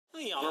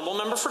The honourable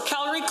member for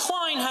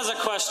Calgary-Klein has a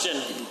question.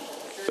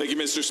 Thank you,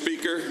 Mr.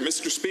 Speaker.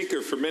 Mr.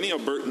 Speaker, for many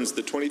Albertans,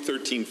 the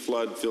 2013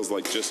 flood feels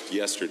like just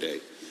yesterday.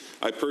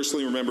 I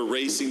personally remember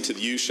racing to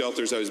the youth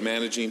shelters I was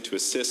managing to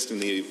assist in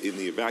the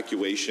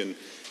evacuation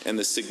and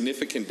the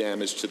significant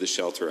damage to the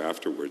shelter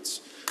afterwards.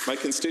 My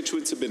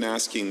constituents have been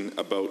asking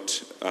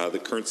about the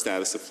current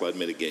status of flood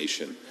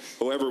mitigation.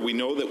 However, we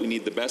know that we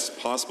need the best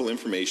possible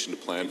information to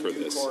plan for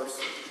this.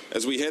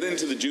 As we head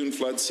into the June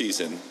flood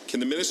season, can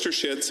the minister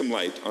shed some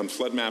light on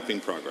flood mapping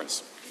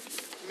progress?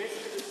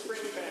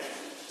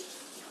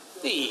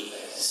 The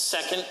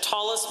second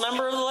tallest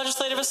member of the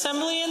Legislative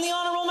Assembly and the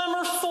honourable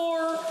member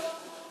for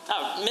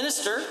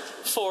Minister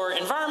for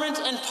Environment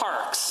and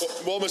Parks.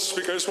 Well, Mr.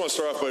 Speaker, I just want to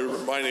start off by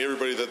reminding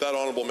everybody that that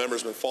honourable member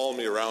has been following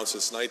me around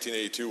since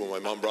 1982 when my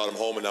mom brought him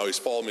home, and now he's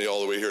followed me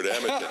all the way here to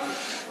Edmonton.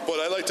 But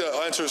I'd like to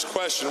answer his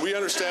question. We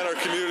understand our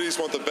communities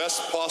want the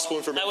best possible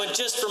information. I would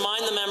just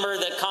remind the member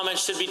that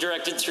comments should be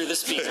directed through the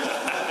Speaker.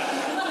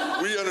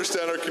 We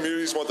understand our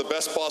communities want the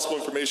best possible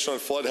information on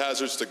flood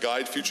hazards to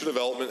guide future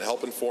development and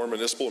help inform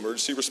municipal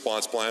emergency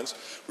response plans.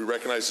 We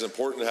recognize it's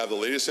important to have the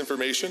latest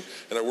information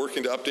and are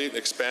working to update and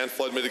expand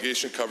flood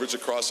mitigation coverage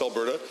across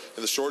Alberta.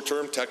 In the short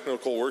term,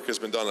 technical work has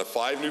been done on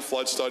 5 new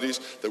flood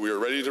studies that we are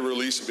ready to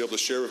release and be able to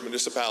share with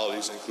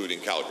municipalities, including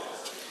Calgary.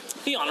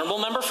 The honourable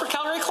member for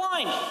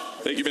Calgary-Klein.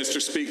 Thank you,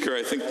 Mr. Speaker.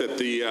 I think that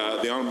the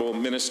honourable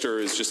minister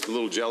is just a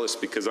little jealous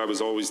because I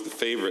was always the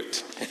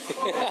favourite.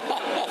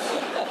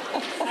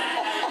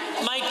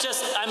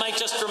 I might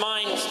just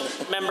remind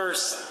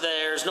members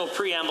there's no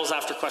preambles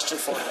after question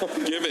 4.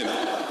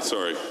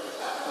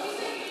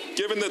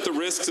 Given that the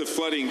risks of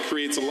flooding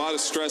creates a lot of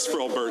stress for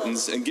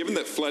Albertans, and given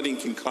that flooding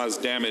can cause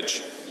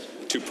damage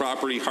to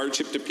property,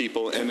 hardship to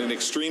people, and in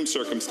extreme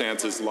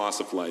circumstances, loss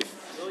of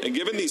life, and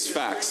given these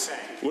facts,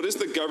 what is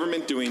the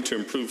government doing to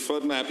improve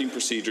flood mapping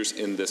procedures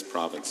in this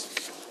province?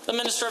 The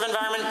Minister of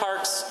Environment and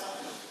Parks.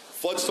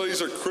 Flood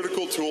studies are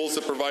critical tools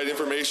that provide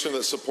information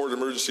that support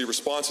emergency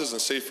responses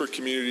and safer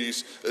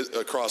communities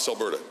across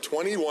Alberta.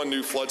 21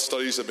 new flood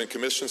studies have been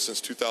commissioned since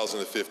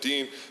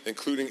 2015,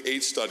 including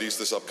 8 studies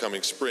this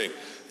upcoming spring.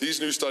 These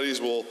new studies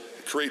will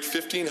create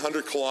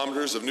 1,500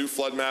 kilometers of new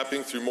flood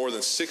mapping through more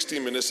than 60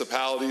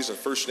 municipalities and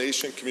First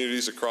Nation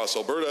communities across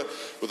Alberta,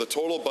 with a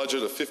total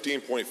budget of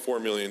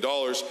 $15.4 million,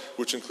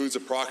 which includes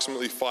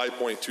approximately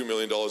 $5.2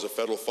 million of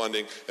federal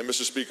funding. And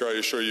Mr. Speaker, I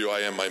assure you I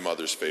am my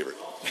mother's favourite.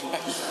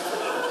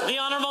 The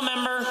honourable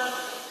member.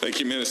 Thank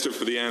you, Minister,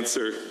 for the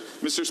answer.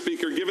 Mr.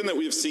 Speaker, given that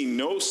we have seen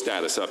no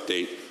status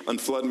update on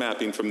flood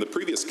mapping from the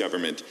previous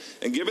government,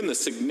 and given the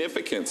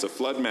significance of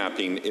flood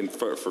mapping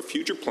for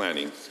future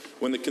planning,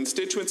 when the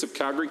constituents of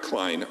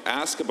Calgary-Klein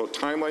ask about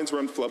timelines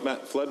around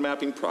flood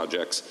mapping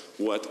projects,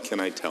 what can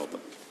I tell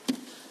them?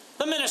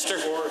 The Minister.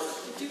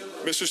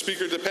 Mr.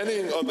 Speaker,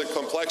 depending on the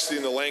complexity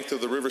and the length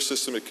of the river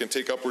system, it can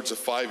take upwards of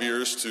 5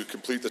 years to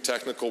complete the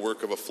technical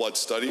work of a flood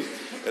study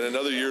and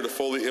another year to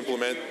fully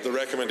implement the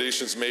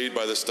recommendations made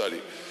by the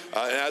study.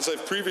 And as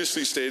I've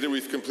previously stated,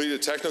 we've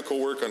completed technical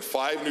work on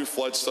 5 new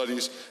flood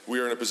studies we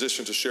are in a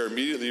position to share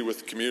immediately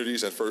with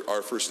communities and for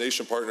our First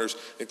Nation partners,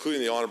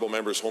 including the honourable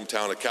member's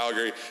hometown of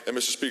Calgary. And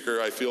Mr.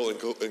 Speaker, I feel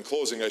in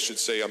closing I should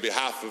say on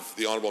behalf of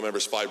the honourable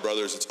member's 5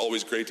 brothers, it's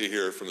always great to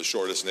hear from the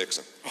shortest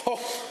Nixon.